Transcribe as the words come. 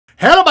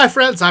Hello my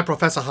friends, I'm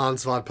Professor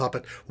Hans von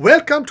Puppet.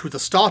 Welcome to the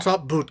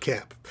Startup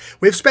Bootcamp.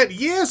 We've spent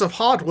years of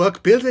hard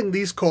work building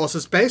these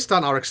courses based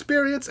on our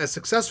experience as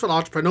successful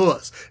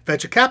entrepreneurs,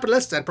 venture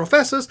capitalists, and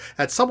professors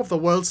at some of the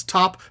world's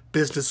top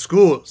business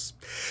schools.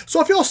 So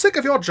if you're sick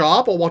of your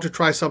job or want to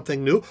try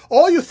something new,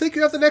 or you think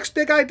you have the next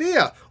big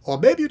idea, or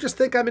maybe you just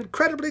think I'm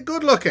incredibly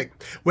good looking,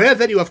 well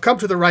then you have come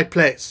to the right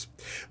place.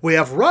 We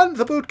have run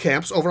the boot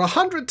camps over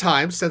 100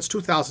 times since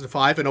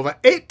 2005 in over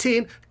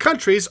 18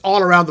 countries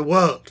all around the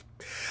world.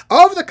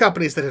 Of the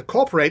companies that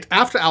incorporate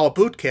after our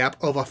bootcamp,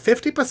 over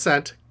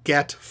 50%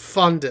 get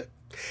funded.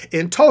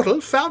 In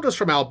total, founders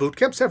from our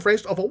bootcamps have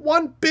raised over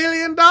 $1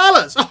 billion.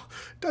 Oh,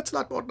 that's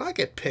not more than I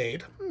get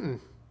paid.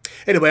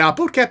 Anyway, our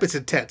bootcamp is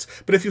intense,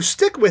 but if you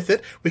stick with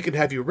it, we can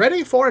have you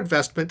ready for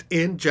investment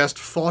in just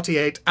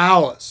 48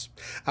 hours.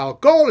 Our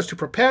goal is to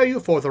prepare you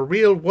for the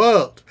real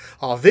world.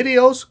 Our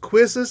videos,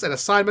 quizzes, and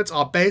assignments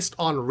are based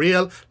on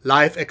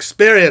real-life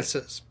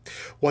experiences.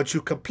 Once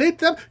you complete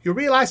them, you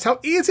realize how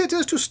easy it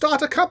is to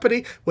start a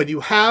company when you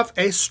have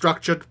a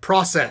structured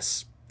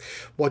process.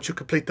 Once you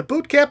complete the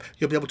bootcamp,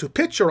 you'll be able to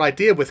pitch your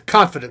idea with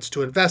confidence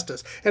to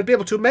investors and be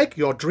able to make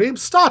your dream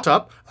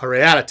startup a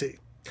reality.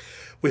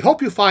 We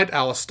hope you find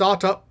our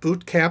Startup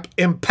Bootcamp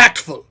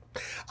impactful.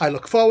 I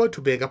look forward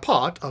to being a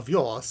part of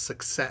your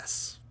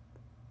success.